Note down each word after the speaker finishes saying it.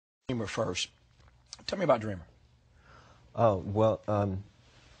Dreamer first. Tell me about Dreamer. Oh, well,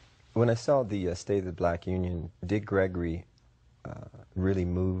 when I saw the State of the Black Union, Dick Gregory really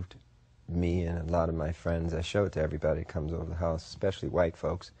moved me and a lot of my friends. I show it to everybody that comes over the house, especially white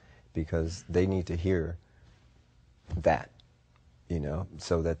folks, because they need to hear that, you know,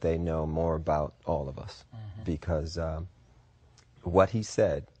 so that they know more about all of us. Because what he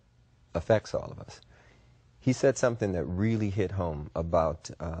said affects all of us. He said something that really hit home about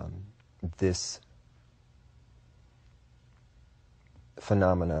this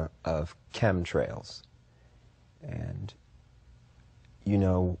phenomena of chemtrails. And, you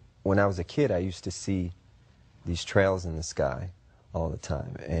know, when I was a kid, I used to see these trails in the sky all the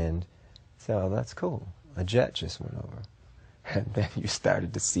time. And so, oh, that's cool. A jet just went over. And then you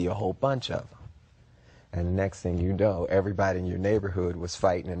started to see a whole bunch of them. And the next thing you know, everybody in your neighborhood was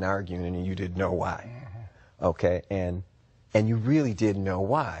fighting and arguing, and you didn't know why. Okay? And you really didn't know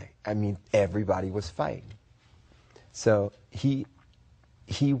why. I mean, everybody was fighting. So he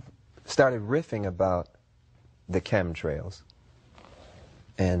started riffing about the chemtrails.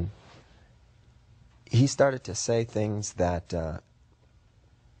 And he started to say things that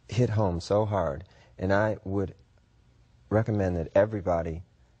hit home so hard. And I would recommend that everybody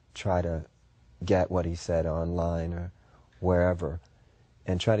try to get what he said online or wherever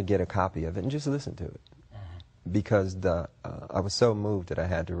and try to get a copy of it and just listen to it. Because I was so moved that I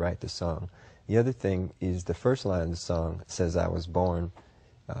had to write the song. The other thing is the first line of the song says I was born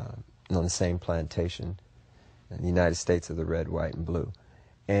on the same plantation in the United States of the red, white, and blue.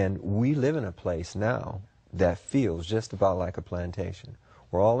 And we live in a place now that feels just about like a plantation.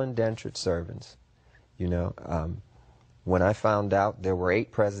 We're all indentured servants, you know. When I found out there were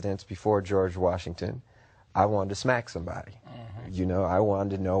 8 presidents before George Washington, I wanted to smack somebody. You know, I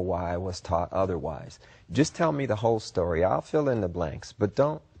wanted to know why I was taught otherwise. Just tell me the whole story. I'll fill in the blanks, but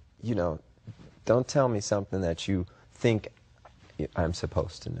don't, you know, don't tell me something that you think I'm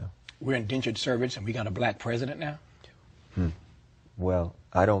supposed to know. We're indentured servants and we got a black president now? Well,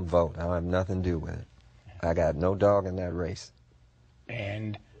 I don't vote. I have nothing to do with it. I got no dog in that race.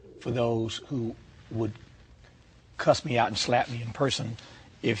 And for those who would cuss me out and slap me in person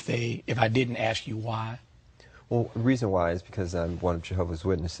if I didn't ask you why? Well, the reason why is because I'm one of Jehovah's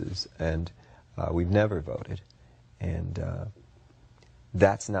Witnesses, and we've never voted. And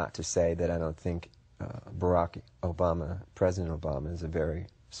that's not to say that I don't think Barack Obama, President Obama, is a very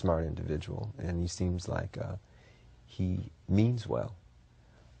smart individual, and he seems like he means well.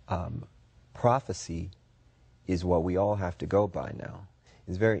 Prophecy is what we all have to go by now.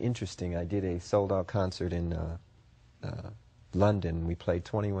 It's very interesting. I did a sold-out concert in London. We played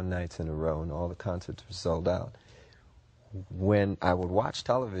 21 nights in a row, and all the concerts were sold out. When I would watch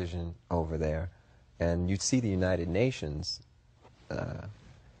television over there, and you'd see the United Nations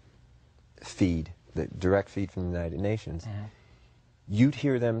feed, the direct feed from the United Nations, you'd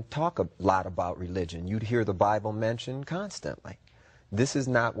hear them talk a lot about religion. You'd hear the Bible mentioned constantly. This is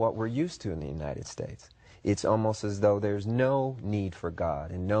not what we're used to in the United States. It's almost as though there's no need for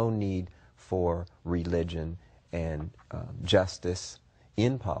God and no need for religion and justice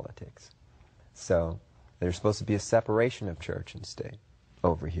in politics. So there's supposed to be a separation of church and state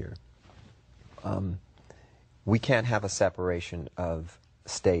over here. We can't have a separation of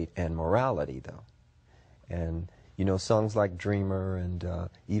state and morality, though. And, you know, songs like Dreamer and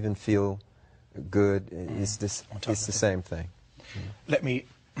even Feel Good, it's the same thing.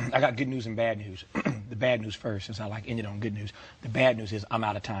 I got good news and bad news. The bad news first, since I like ended on good news. The bad news is I'm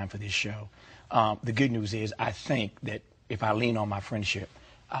out of time for this show. The good news is I think that if I lean on my friendship,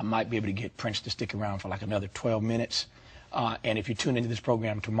 I might be able to get Prince to stick around for like another 12 minutes. And if you tune into this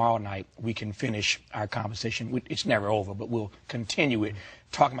program tomorrow night, we can finish our conversation. It's never over, but we'll continue it,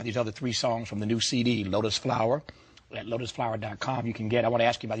 talking about these other 3 songs from the new CD, Lotus Flower, at lotusflower.com. You can get, I want to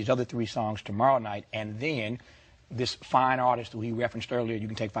ask you about these other 3 songs tomorrow night, and then this fine artist who he referenced earlier, you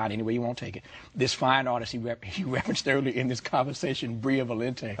can take fine any way you want to take it. This fine artist he referenced earlier in this conversation, Bria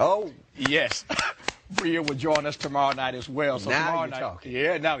Valente. Oh! Yes. Bria will join us tomorrow night as well. So now tomorrow you're night, talking.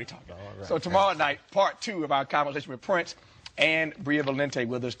 Yeah, now we're talking. Right. So tomorrow night, part 2 of our conversation with Prince, and Bria Valente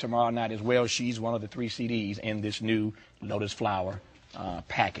with us tomorrow night as well. She's one of the 3 CDs in this new Lotus Flower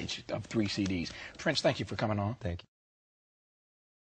package of 3 CDs. Prince, thank you for coming on. Thank you.